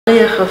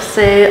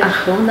José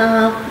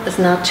Arjona is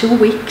now 2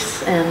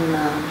 weeks in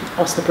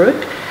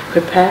Osnabrueck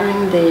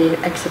preparing the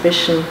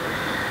exhibition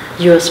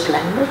You're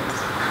Splendid,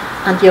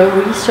 and your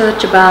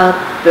research about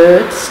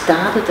birds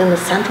started in the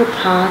Central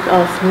Park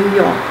of New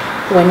York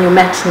when you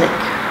met Nick.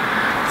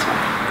 That's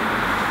right.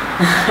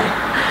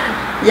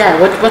 Yeah,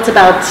 what's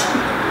about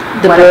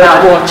the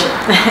bird watcher?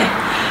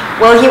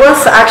 Well, he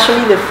was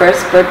actually the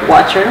first bird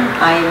watcher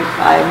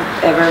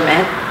I've ever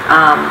met.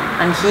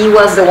 And he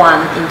was the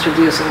one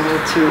introducing me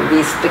to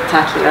this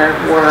spectacular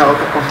world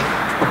of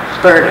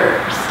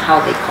birders, how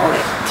they call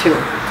it too.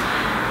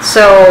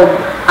 So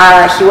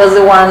he was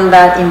the one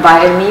that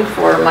invited me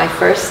for my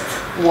first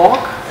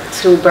walk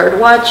to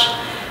birdwatch,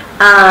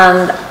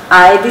 and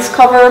I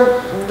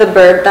discovered the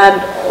bird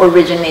that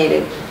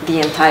originated the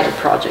entire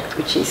project,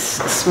 which is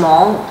a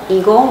small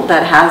eagle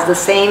that has the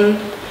same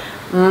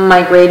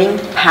migrating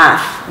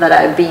path that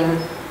I've been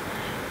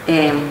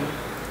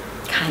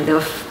kind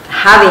of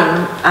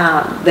having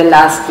the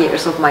last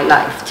years of my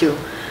life too.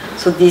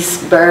 So this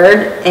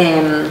bird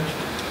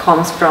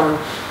comes from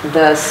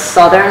the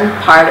southern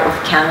part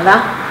of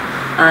Canada,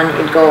 and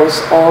it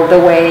goes all the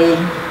way,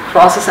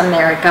 crosses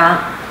America,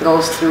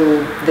 goes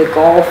through the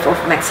Gulf of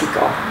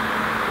Mexico.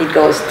 It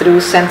goes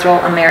through Central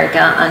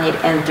America, and it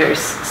enters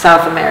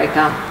South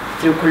America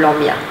through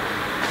Colombia.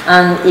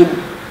 And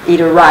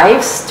it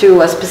arrives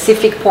to a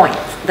specific point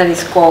that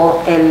is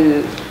called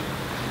El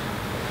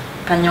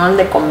Cañón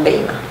de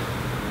Conveima,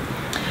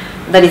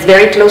 that is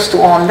very close to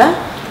Onda,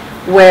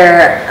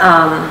 where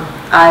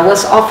I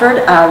was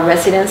offered a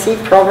residency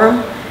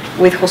program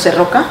with José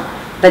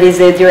that is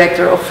the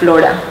director of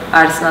Flora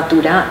Ars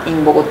Natura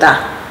in Bogotá.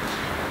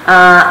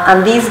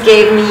 And this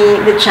gave me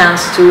the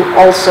chance to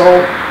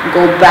also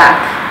go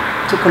back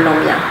to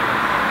Colombia.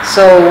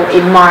 So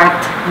it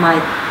marked my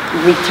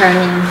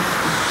returning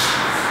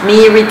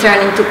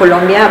to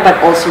Colombia, but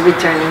also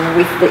returning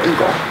with the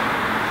eagle.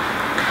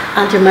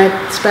 And you made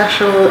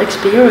special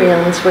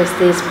experience with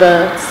these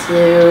birds.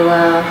 You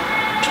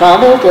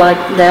traveled like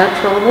they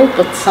traveled,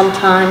 but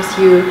sometimes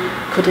you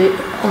could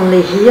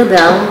only hear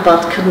them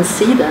but couldn't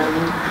see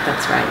them.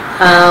 That's right.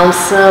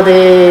 So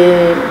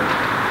the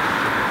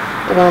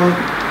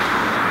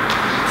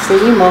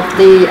theme of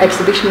the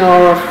exhibition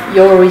or of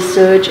your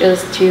research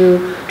is to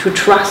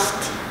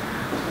trust,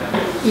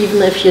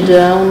 even if you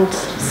don't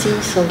see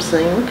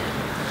something.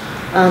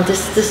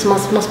 This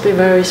must be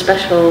very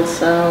special.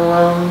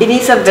 So it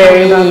is a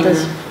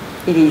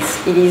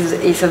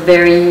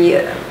very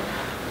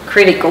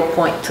critical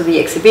point to the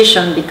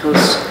exhibition,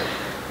 because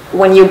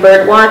when you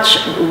bird watch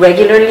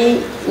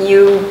regularly,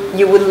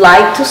 you would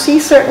like to see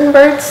certain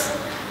birds,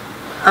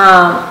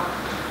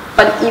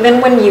 but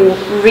even when you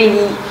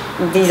really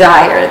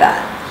desire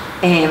that,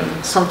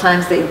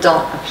 sometimes they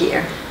don't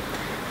appear.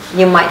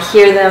 You might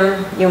hear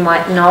them, you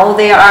might know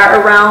they are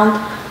around,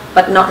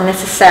 but not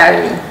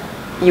necessarily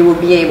you will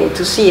be able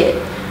to see it.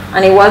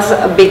 And it was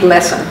a big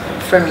lesson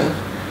for me,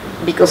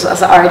 because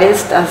as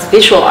artists, as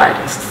visual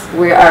artists,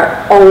 we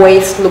are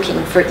always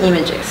looking for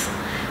images.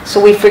 So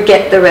we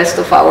forget the rest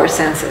of our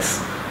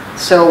senses.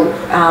 So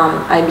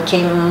I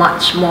became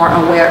much more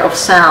aware of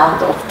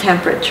sound, of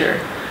temperature,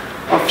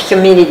 of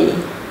humidity,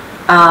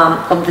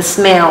 of the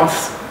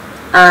smells,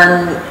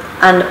 and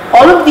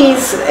all of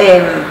these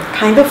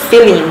kind of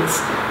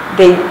feelings,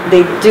 they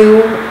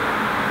do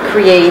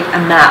create a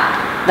map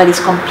that is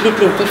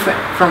completely different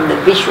from the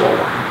visual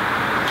one.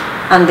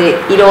 And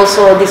it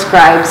also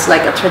describes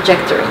like a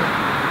trajectory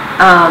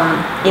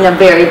in a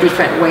very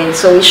different way.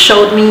 So it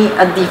showed me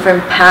a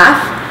different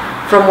path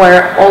from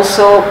where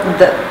also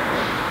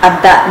at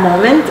that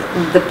moment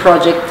the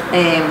project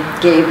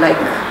gave it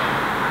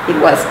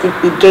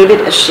gave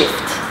it a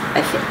shift,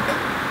 I think.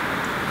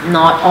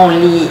 Not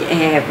only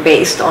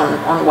based on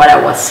what I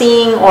was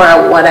seeing or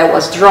what I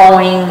was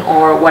drawing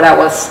or what I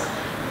was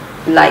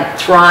like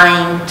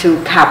trying to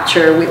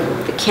capture with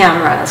the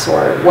cameras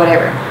or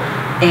whatever.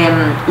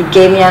 It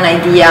gave me an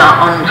idea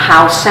on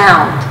how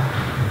sound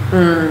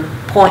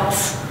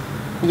points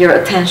your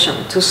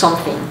attention to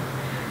something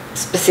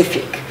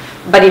specific,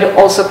 but it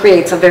also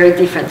creates a very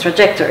different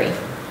trajectory.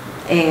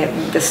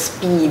 The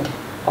speed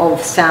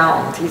of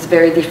sound is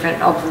very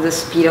different of the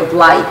speed of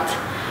light,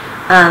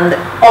 and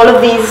all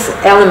of these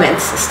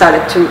elements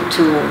started to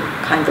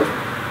kind of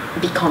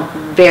become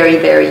very,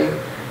 very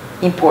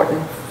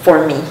important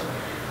for me,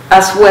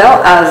 as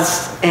well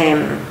as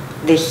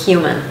the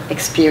human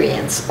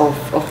experience of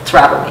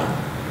traveling,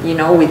 you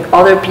know, with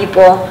other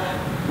people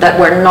that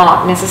were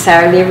not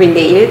necessarily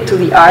related to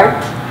the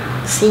art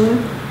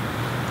scene.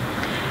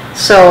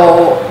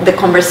 So the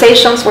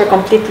conversations were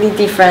completely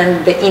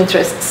different, the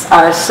interests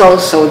are so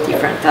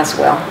different as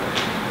well.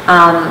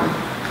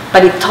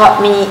 But it taught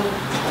me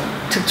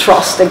to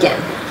trust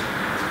again,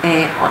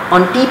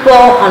 on people,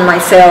 on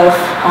myself,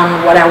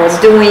 on what I was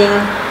doing.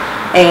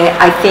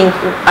 I think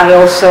I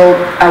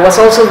was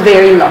also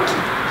very lucky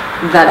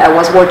that I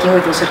was working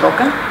with José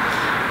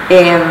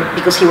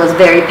because he was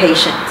very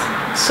patient.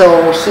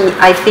 So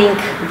I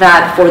think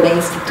that for the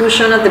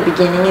institution at the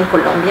beginning in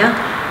Colombia,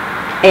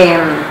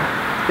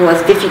 it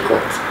was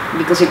difficult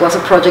because it was a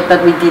project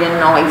that we didn't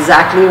know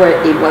exactly where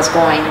it was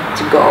going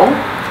to go,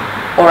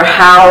 or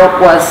how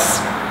was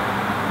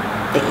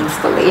the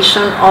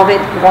installation of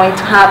it going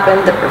to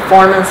happen, the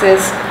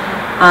performances.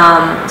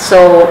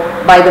 So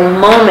by the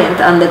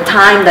moment and the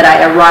time that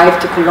I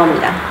arrived to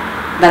Colombia,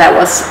 that I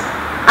was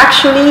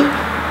actually,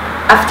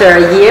 after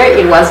a year,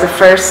 it was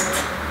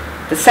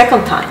the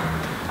second time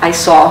I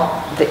saw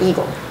the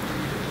eagle.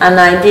 And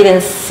I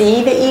didn't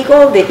see the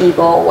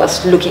eagle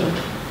was looking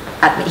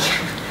at me.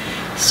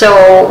 So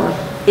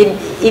it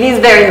is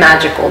very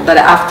magical that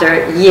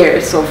after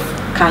years of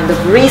kind of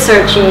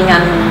researching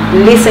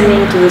and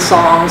listening to the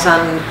songs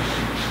and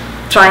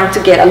trying to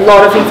get a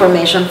lot of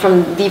information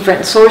from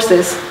different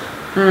sources,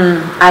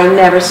 I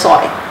never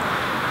saw it.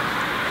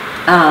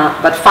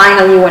 But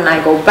finally, when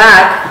I go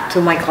back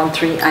to my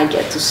country, I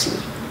get to see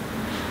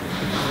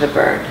the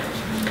bird.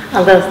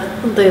 And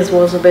this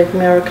was a big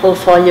miracle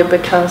for you,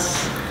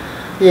 because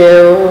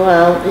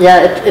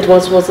it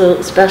was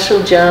a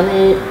special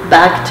journey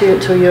back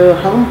to your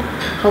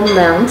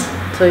homeland,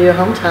 to your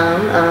hometown,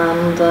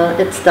 and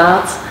it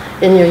starts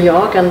in New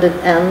York and it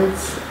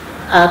ends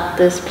at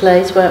this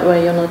place where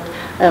you're not,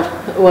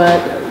 where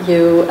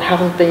you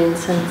haven't been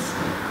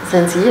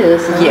since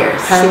years. 16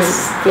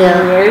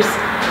 years.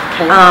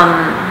 Okay.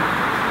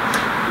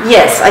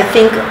 Yes, I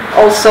think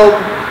also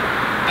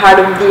part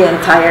of the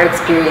entire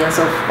experience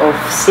of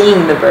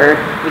seeing the bird,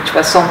 which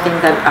was something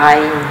that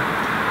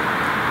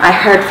I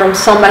heard from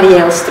somebody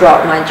else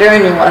throughout my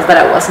journey, was that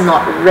I was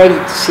not ready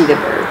to see the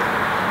bird.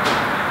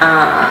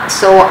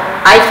 So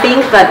I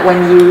think that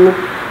when you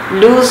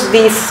lose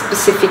this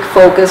specific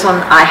focus on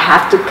I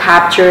have to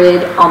capture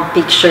it on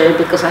picture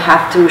because I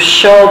have to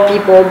show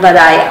people that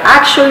I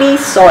actually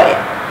saw it,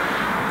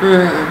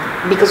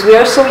 because we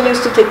are so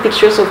used to take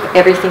pictures of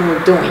everything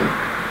we're doing,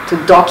 to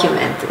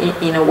document.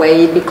 In a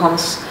way, it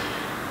becomes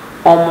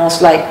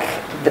almost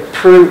like the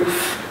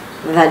proof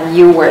that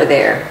you were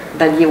there,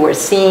 that you were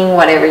seeing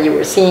whatever you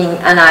were seeing.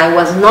 And I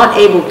was not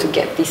able to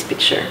get this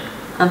picture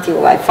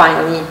until I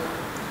finally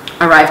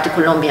arrived to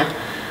Colombia.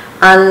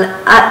 And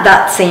at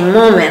that same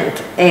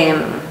moment,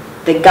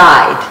 the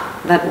guide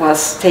that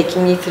was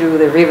taking me through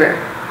the river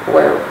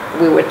where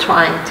we were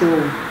trying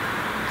to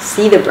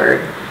see the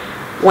bird,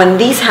 when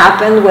this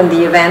happened, when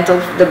the event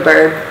of the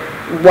bird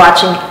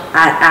watching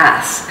at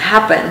us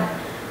happened,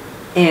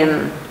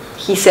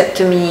 he said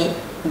to me,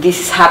 "This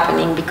is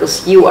happening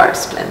because you are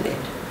splendid."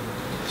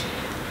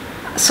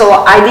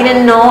 So I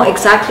didn't know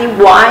exactly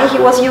why he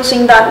was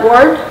using that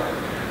word,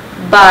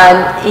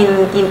 but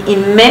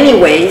in many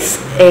ways,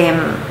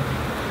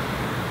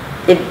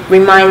 it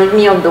reminded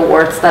me of the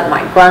words that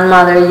my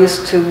grandmother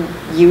used to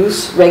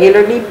use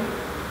regularly.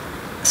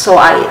 So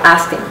I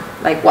asked him,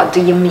 like, "What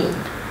do you mean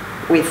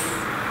with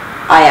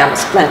I am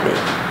splendid?"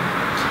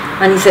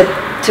 And he said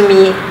to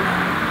me,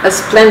 "A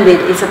splendid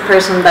is a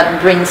person that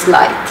brings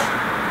light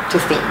to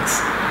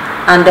things."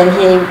 And then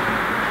he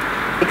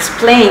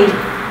explained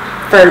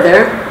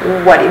further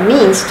what it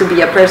means to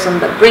be a person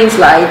that brings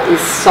light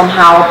is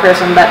somehow a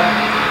person that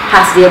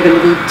has the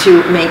ability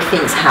to make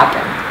things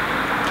happen.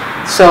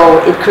 So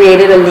it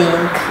created a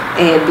link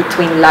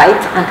between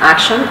light and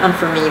action, and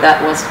for me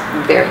that was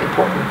very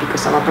important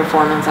because I'm a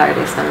performance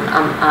artist and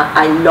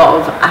I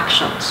love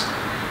actions.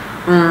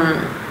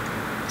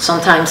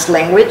 Sometimes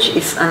language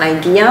is an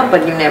idea,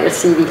 but you never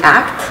see the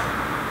act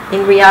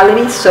in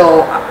reality.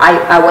 So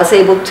I was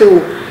able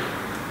to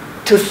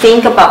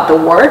think about the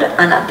word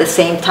and at the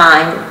same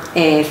time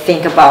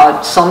think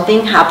about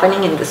something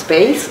happening in the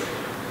space,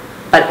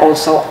 but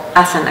also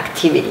as an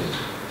activity,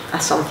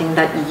 as something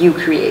that you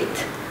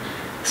create.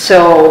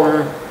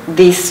 So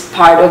this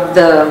part of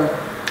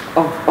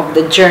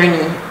the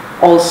journey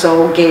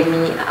also gave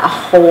me a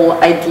whole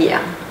idea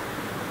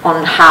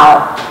on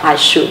how I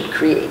should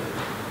create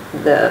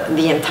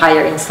the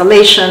entire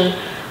installation,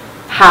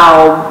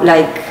 how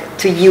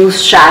to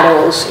use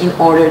shadows in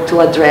order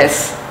to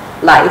address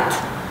light,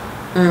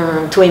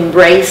 to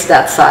embrace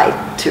that side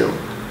too,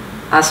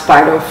 as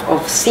part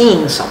of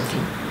seeing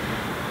something.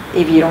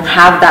 If you don't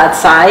have that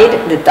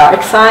side, the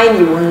dark side,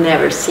 you will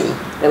never see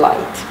the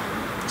light.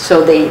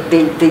 So they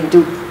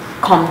do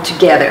come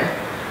together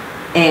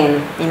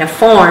in a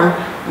form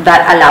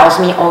that allows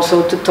me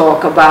also to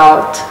talk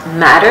about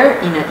matter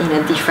in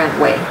a different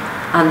way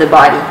on the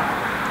body.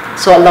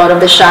 So a lot of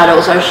the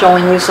shadows are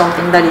showing you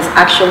something that is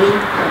actually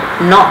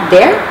not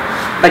there,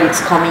 but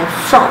it's coming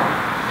from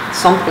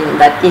something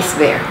that is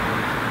there.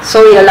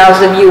 So it allows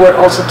the viewer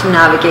also to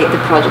navigate the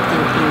project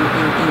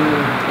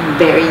in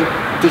very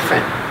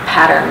different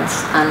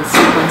patterns and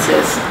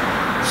sequences.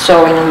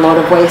 So in a lot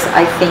of ways,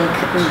 I think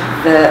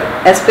the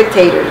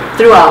spectator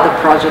throughout the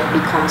project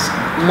becomes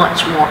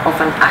much more of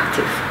an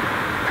active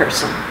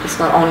person. It's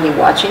not only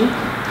watching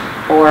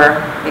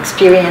or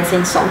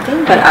experiencing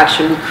something, but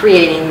actually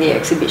creating the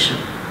exhibition.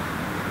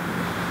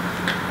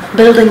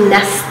 Building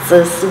nests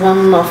is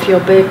one of your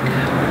big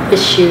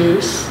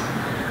issues.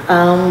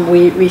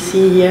 We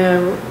see here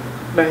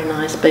very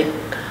nice big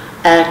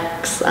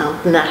eggs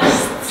and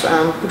nests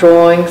and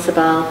drawings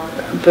about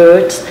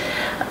birds.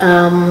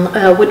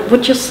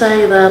 Would you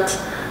say that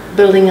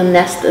building a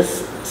nest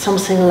is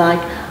something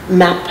like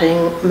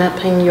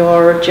mapping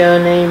your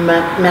journey,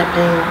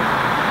 mapping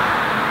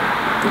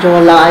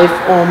your life,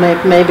 or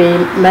maybe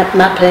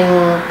mapping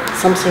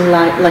something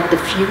like the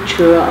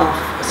future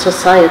of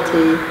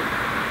society.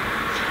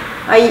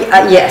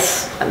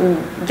 Yes,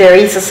 there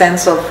is a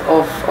sense of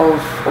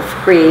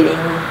creating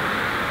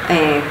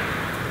a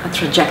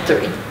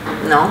trajectory,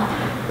 no?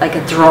 Like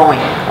a drawing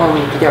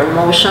of your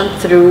motion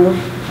through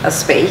a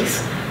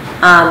space.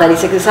 That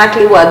is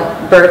exactly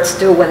what birds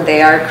do when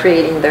they are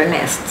creating their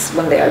nests,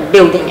 when they are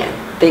building it.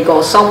 They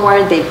go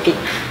somewhere, they pick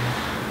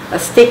a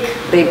stick,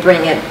 they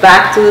bring it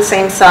back to the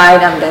same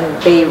side, and then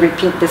they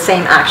repeat the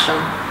same action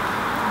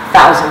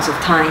thousands of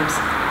times.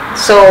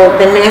 So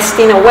the nest,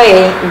 in a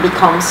way,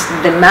 becomes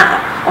the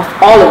map of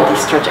all of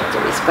these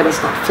trajectories, but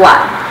it's not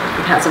flat.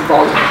 It has a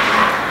volume.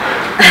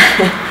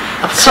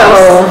 Of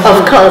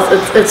course,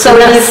 it's so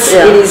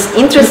it is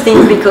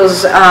interesting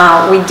because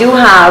we do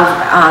have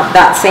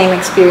that same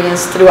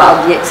experience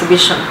throughout the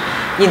exhibition.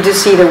 You do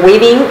see the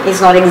weaving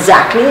is not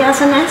exactly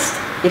as a nest.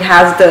 It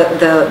has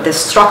the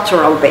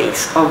structural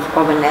base of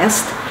a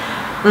nest,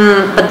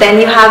 but then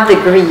you have the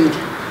grid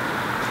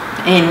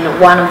in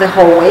one of the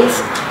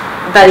hallways.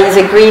 That is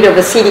a grid of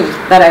a city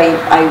that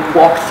I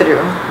walked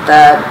through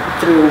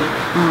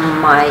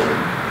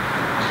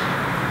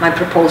my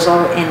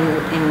proposal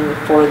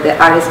for the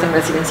artist in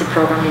residency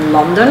program in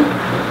London,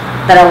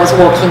 that I was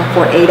walking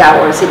for 8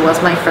 hours. It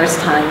was my first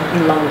time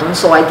in London,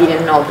 so I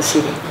didn't know the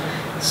city.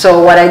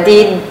 So what I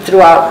did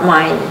throughout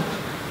my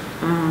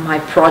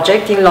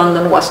project in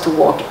London was to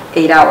walk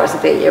 8 hours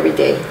a day, every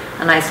day,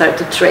 and I started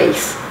to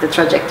trace the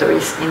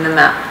trajectories in the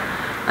map.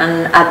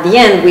 And at the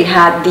end, we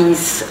had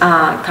these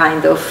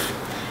kind of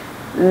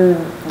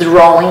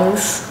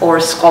drawings or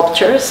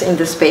sculptures in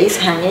the space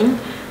hanging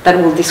that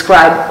will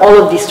describe all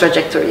of these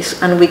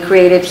trajectories. And we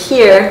created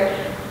here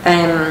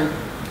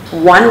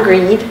one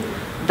grid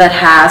that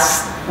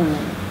has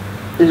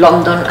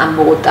London and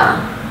Bogota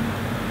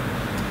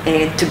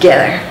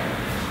together.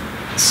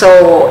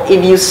 So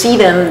if you see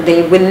them,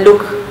 they will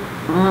look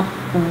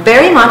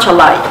very much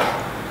alike.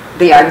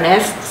 They are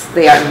nests,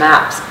 they are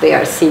maps, they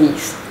are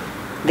cities,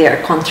 they are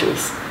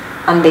countries.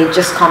 And they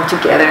just come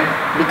together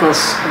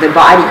because the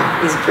body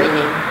is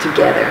bringing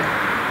together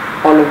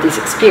all of this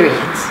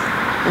experience.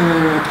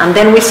 And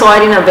then we saw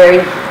it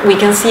we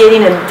can see it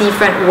in a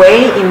different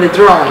way in the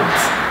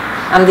drawings.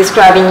 I'm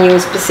describing you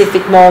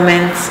specific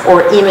moments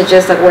or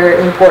images that were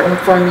important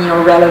for me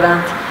or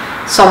relevant.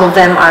 Some of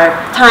them are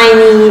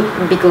tiny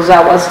because I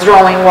was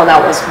drawing while I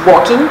was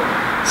walking,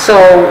 so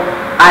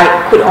I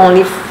could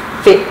only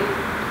fit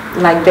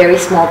like very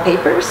small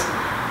papers,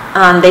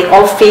 and they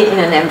all fit in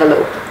an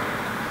envelope.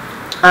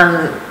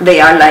 And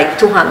they are like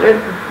 200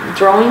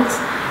 drawings.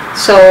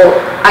 So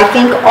I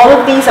think all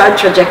of these are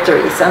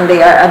trajectories, and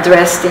they are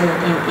addressed in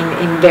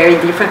very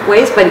different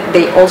ways, but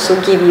they also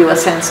give you a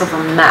sense of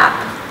a map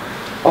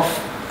of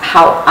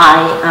how I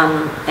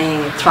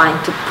am trying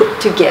to put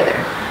together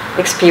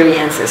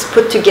experiences,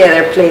 put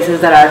together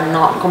places that are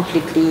not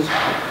completely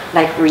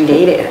like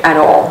related at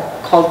all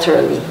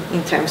culturally,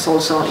 in terms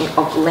also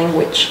of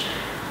language,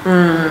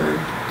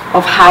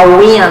 of how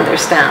we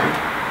understand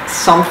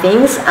some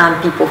things,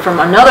 and people from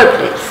another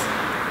place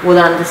would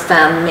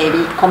understand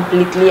maybe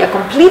a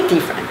complete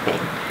different thing.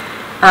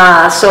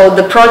 So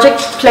the project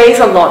plays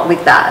a lot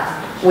with that,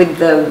 with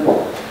the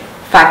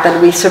fact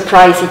that we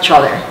surprise each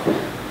other.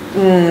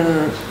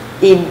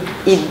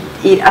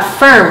 It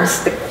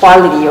affirms the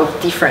quality of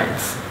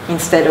difference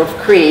instead of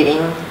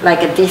creating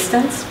like a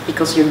distance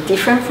because you're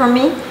different from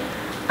me.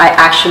 I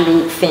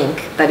actually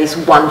think that is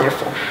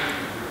wonderful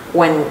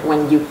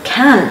when you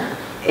can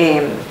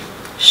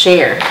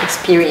share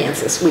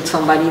experiences with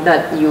somebody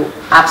that you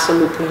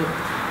absolutely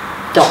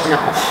don't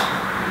know.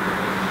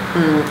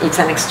 It's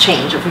an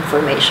exchange of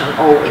information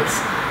always.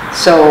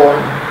 So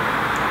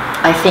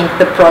I think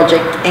the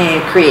project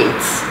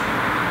creates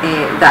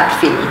that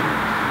feeling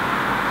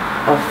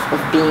of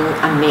being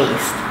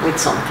amazed with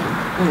something,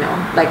 you know,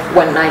 like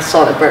when I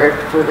saw the bird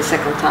for the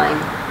second time,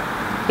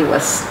 it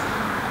was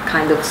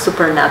kind of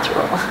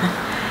supernatural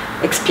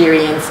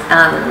experience,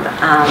 and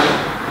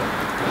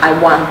I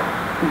want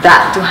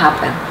that to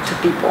happen to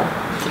people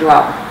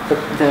throughout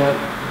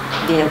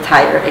the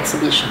entire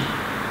exhibition.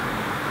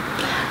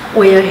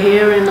 We are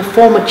here in a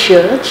former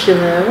church, you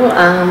know,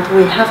 and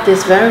we have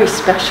this very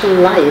special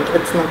light.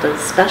 It's not a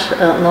special,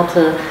 not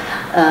a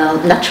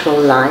natural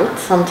light.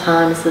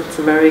 Sometimes it's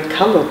a very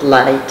colored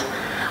light.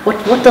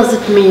 What does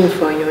it mean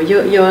for you?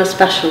 You're a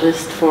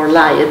specialist for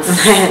lights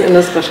in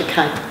a special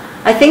kind.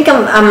 I think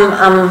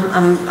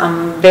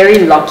I'm very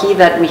lucky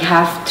that we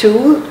have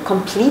two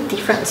complete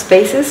different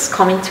spaces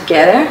coming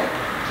together.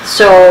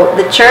 So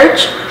the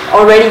church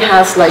already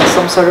has like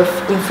some sort of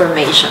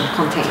information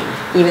contained,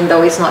 even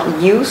though it's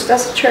not used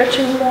as a church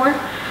anymore.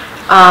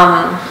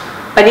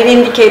 But it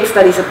indicates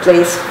that it's a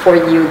place for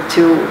you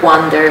to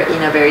wander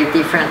in a very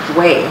different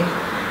way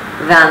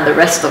than the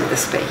rest of the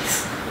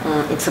space.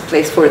 It's a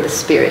place for the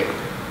spirit.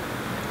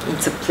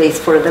 It's a place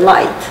for the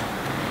light.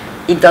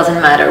 it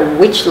doesn't matter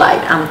which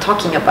light I'm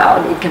talking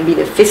about. It can be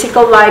the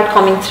physical light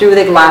coming through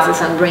the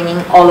glasses and bringing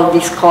all of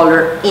this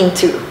color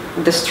into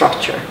the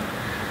structure,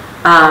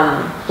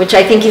 which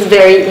I think is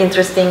very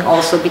interesting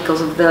also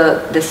because of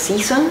the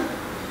season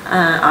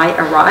I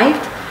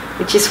arrived,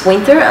 which is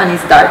winter and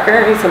it's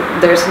darker.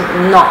 There's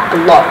not a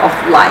lot of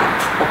light,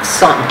 of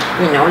sun,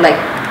 you know, like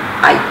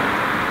I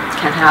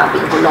can have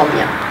in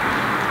Colombia.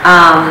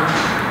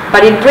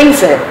 But it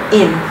brings it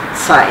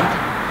inside.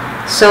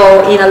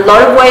 So in a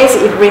lot of ways,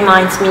 it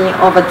reminds me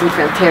of a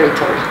different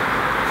territory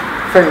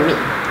for me.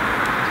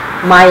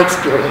 My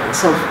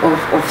experience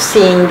of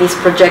seeing these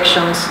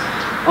projections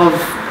of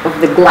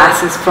the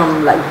glasses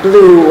from like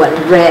blue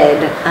and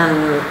red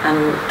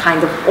and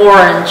kind of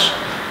orange,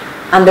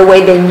 and the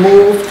way they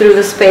move through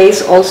the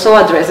space also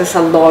addresses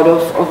a lot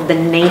of the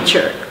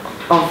nature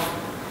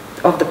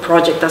of the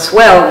project as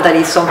well. That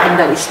is something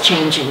that is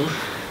changing,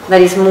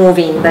 that is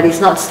moving, that is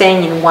not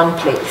staying in one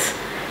place.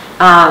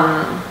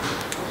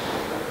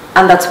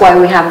 And that's why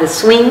we have the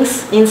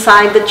swings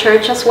inside the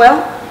church as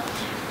well.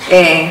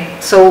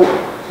 So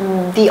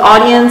the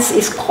audience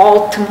is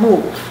called to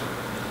move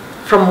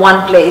from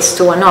one place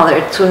to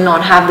another, to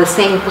not have the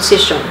same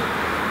position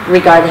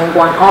regarding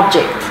one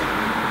object,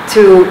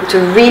 to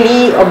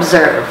really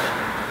observe,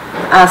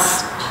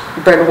 as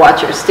bird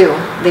watchers do.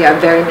 They are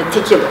very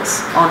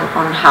meticulous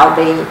on how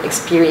they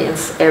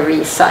experience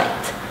every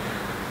sight.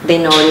 They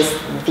notice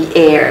the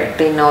air,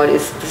 they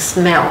notice the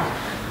smell,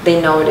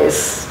 they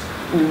notice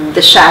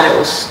the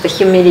shadows, the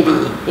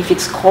humidity, if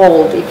it's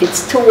cold, if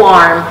it's too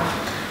warm.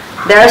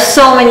 There are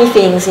so many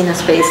things in a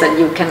space that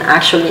you can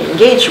actually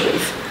engage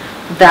with,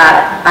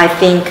 that I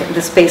think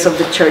the space of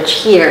the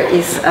church here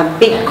is a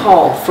big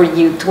call for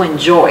you to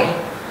enjoy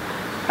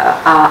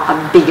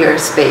a bigger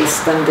space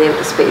than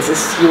the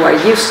spaces you are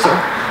used to.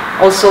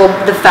 Also,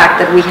 the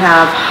fact that we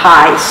have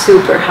high,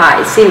 super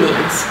high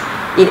ceilings,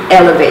 it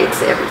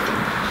elevates everything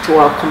to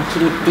a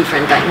complete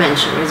different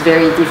dimension. It's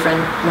very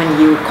different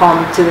when you come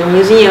to the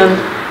museum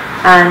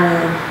and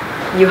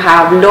you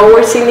have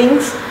lower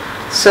ceilings,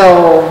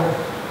 so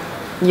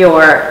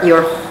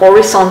your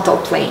horizontal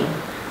plane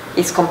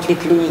is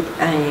completely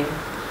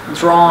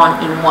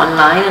drawn in one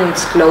line and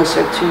it's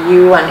closer to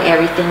you and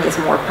everything is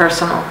more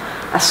personal.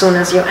 As soon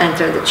as you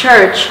enter the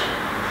church,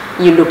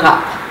 you look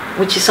up,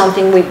 which is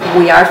something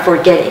we are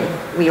forgetting.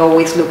 We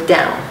always look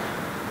down.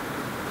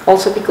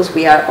 Also because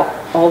we are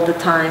all the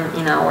time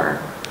in our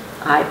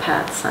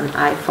iPads and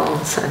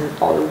iPhones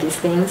and all of these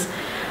things.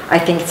 I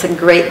think it's a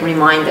great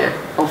reminder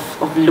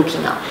of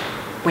looking up.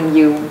 When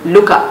you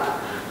look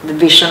up, the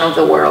vision of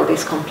the world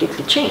is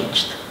completely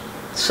changed.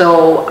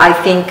 So I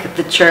think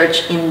the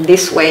church in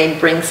this way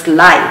brings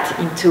light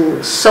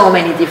into so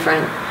many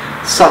different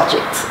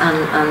subjects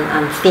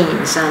and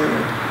themes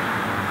and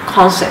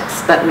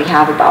concepts that we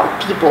have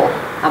about people,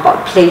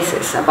 about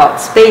places, about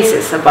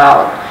spaces,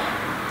 about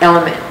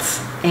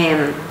elements.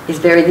 And it's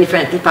very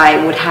different if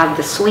I would have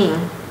the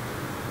swing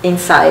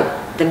inside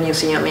the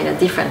museum in a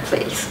different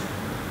place.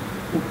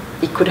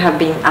 It could have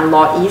been a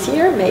lot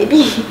easier,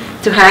 maybe,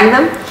 to hang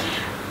them,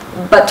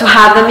 but to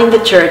have them in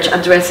the church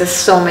addresses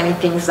so many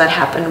things that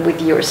happen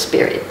with your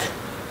spirit,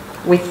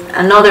 with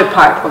another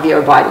part of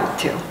your body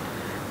too,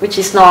 which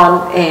is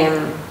not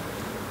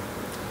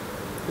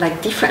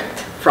like different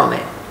from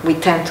it. We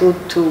tend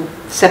to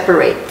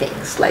separate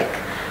things, like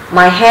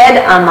my head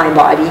and my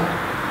body,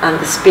 and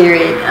the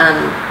spirit and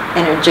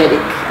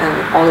energetic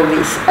and all of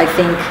these. I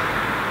think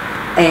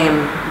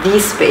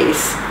this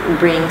space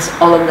brings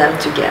all of them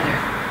together.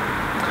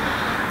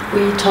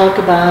 We talk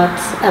about,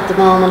 at the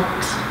moment,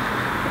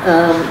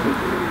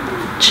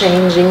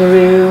 changing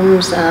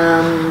rooms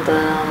and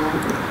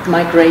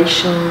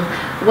migration.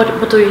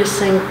 What do you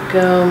think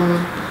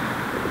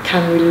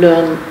can we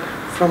learn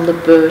from the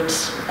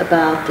birds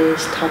about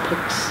these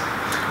topics?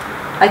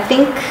 I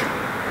think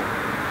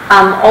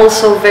I'm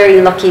also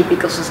very lucky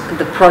because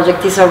the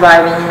project is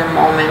arriving in a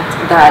moment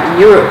that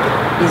Europe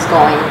is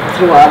going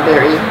through a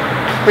very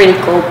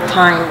critical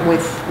time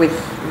with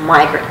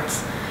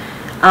migrants.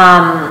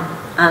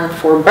 And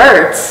for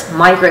birds,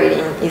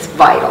 migrating is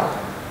vital.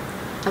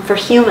 And for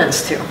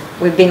humans too.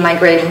 We've been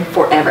migrating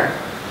forever.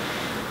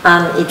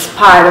 And it's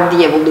part of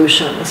the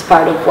evolution, it's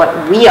part of what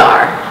we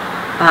are,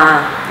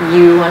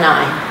 you and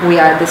I. We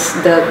are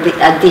the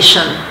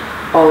addition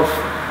of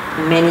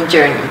many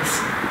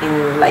journeys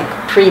in like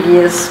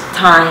previous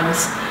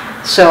times.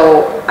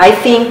 So I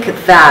think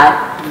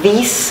that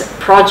this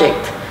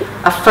project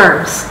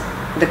affirms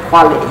the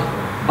quality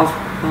of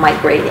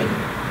migrating,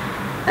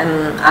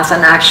 and as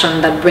an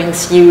action that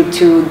brings you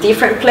to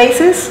different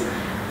places.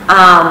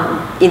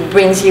 It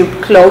brings you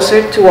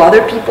closer to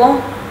other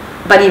people,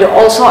 but it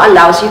also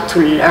allows you to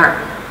learn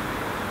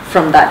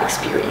from that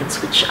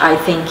experience, which I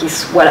think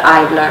is what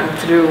I've learned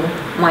through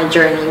my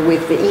journey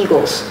with the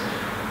eagles.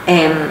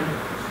 And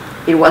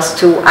it was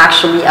to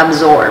actually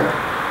absorb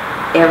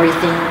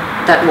everything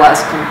that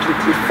was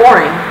completely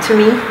foreign to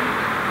me,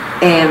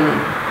 and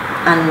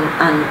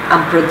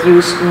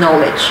produce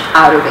knowledge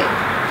out of it.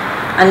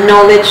 And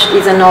knowledge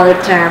is another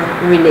term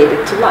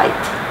related to light.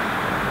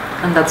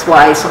 And that's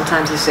why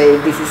sometimes you say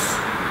this is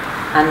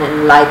an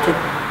enlightened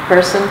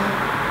person,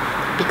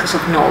 because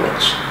of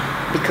knowledge,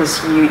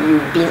 because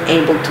you've been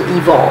able to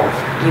evolve,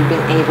 you've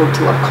been able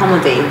to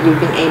accommodate, you've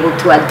been able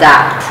to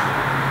adapt,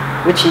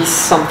 which is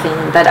something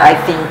that I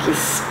think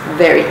is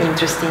very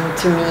interesting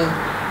to me.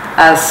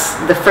 As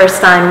the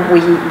first time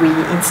we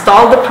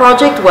installed the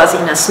project was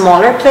in a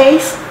smaller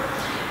place,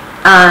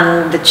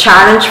 and the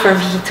challenge for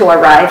me to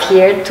arrive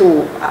here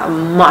to a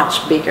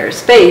much bigger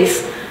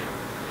space,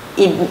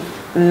 it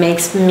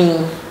makes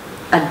me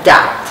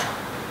adapt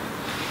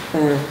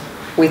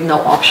with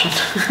no option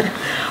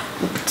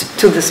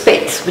to the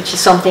space, which is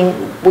something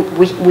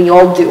we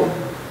all do.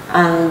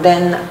 And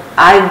then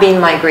I've been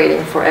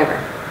migrating forever.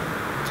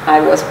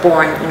 I was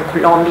born in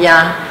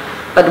Colombia,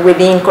 but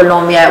within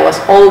Colombia I was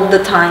all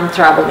the time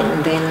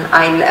traveling. Then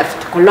I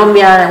left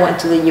Colombia and I went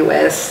to the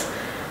US,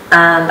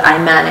 and I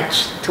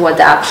managed to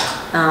adapt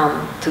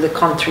to the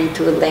country,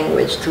 to the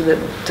language, to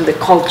the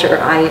culture.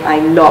 I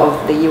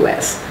love the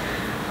US.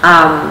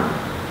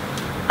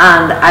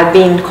 And I've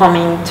been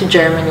coming to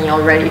Germany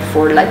already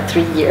for like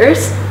 3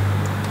 years.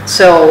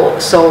 So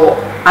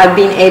I've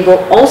been able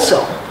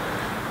also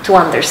to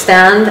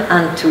understand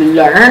and to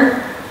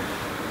learn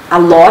a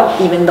lot,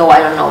 even though I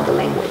don't know the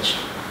language.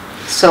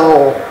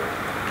 So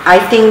I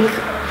think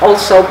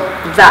also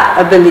that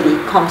ability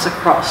comes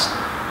across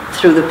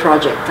through the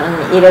project, and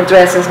it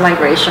addresses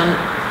migration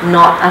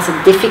not as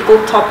a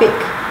difficult topic,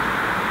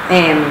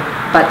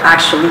 but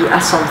actually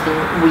as something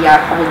we are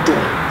all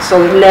doing.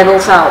 So it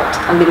levels out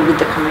a little bit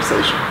the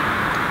conversation.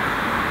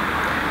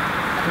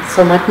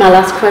 So my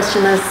last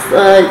question is,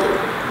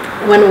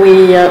 when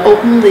we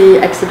open the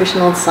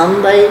exhibition on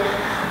Sunday,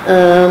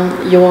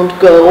 you won't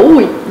go,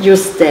 you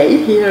stay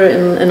here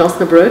in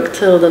Osnabrueck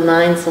till the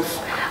 9th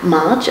of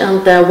March,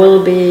 and there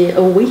will be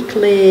a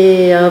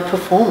weekly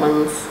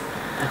performance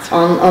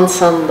on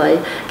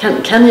Sunday.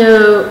 Can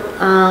you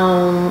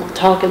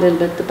talk a little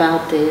bit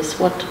about this?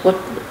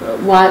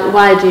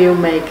 Why do you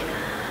make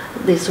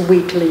this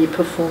weekly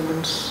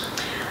performance?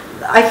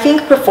 I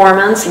think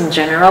performance in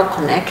general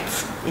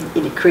connects.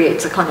 It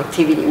creates a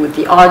connectivity with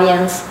the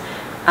audience,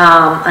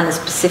 and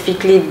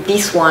specifically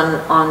this one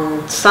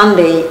on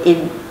Sunday,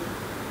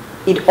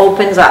 it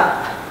opens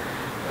up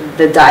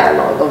the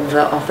dialogue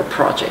of the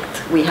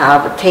project. We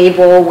have a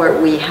table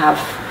where we have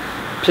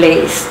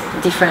placed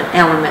different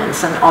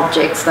elements and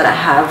objects that I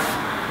have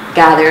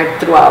gathered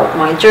throughout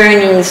my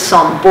journey,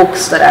 some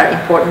books that are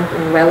important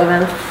and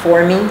relevant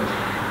for me.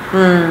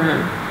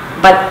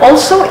 But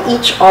also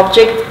each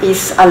object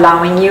is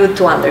allowing you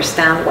to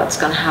understand what's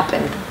going to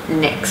happen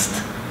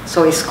next.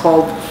 So it's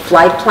called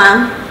Flight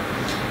Plan.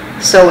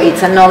 So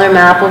it's another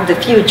map of the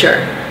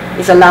future.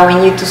 It's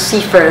allowing you to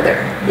see further.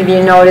 If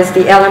you notice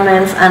the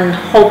elements, and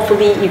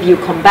hopefully if you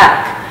come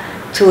back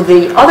to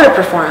the other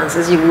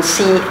performances, you will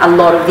see a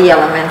lot of the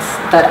elements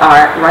that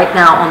are right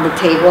now on the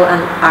table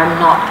and are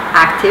not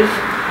active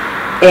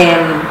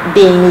and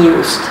being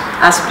used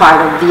as part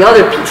of the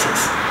other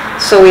pieces.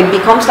 So it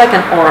becomes like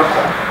an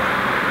oracle.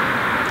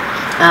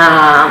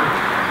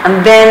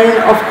 And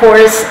then, of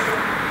course,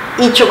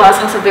 each of us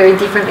has a very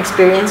different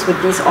experience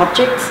with these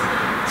objects.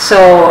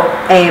 So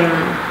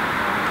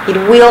it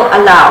will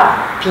allow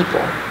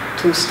people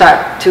to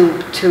start to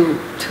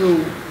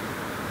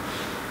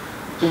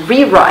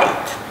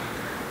rewrite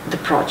the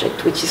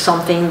project, which is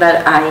something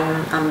that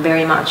I'm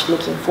very much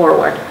looking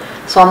forward.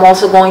 So I'm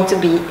also going to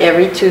be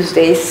every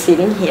Tuesday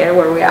sitting here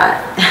where we are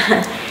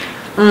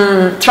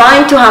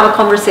trying to have a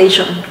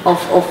conversation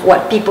of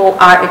what people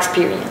are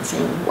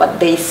experiencing, what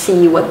they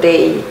see, what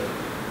they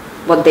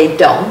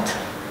don't,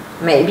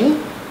 maybe.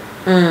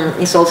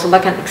 It's also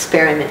like an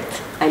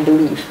experiment, I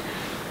believe,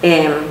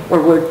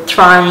 where we're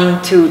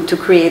trying to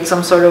create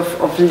some sort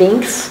of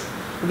links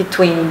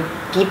between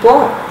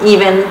people,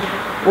 even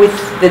with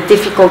the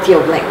difficulty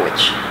of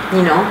language,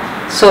 you know.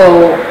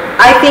 So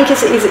I think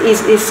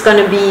it's going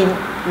to be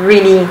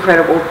really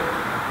incredible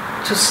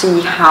to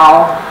see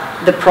how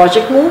the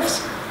project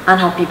moves and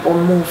how people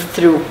move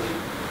throughout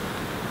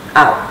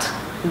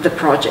the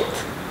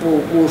project.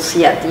 We'll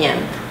see at the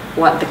end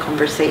what the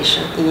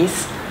conversation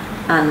is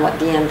and what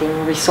the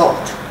ending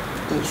result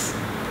is.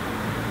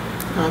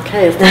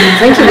 Okay,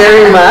 thank you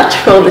very much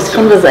for this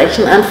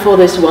conversation and for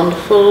this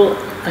wonderful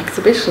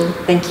exhibition.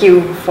 Thank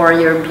you for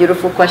your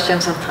beautiful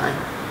questions and time.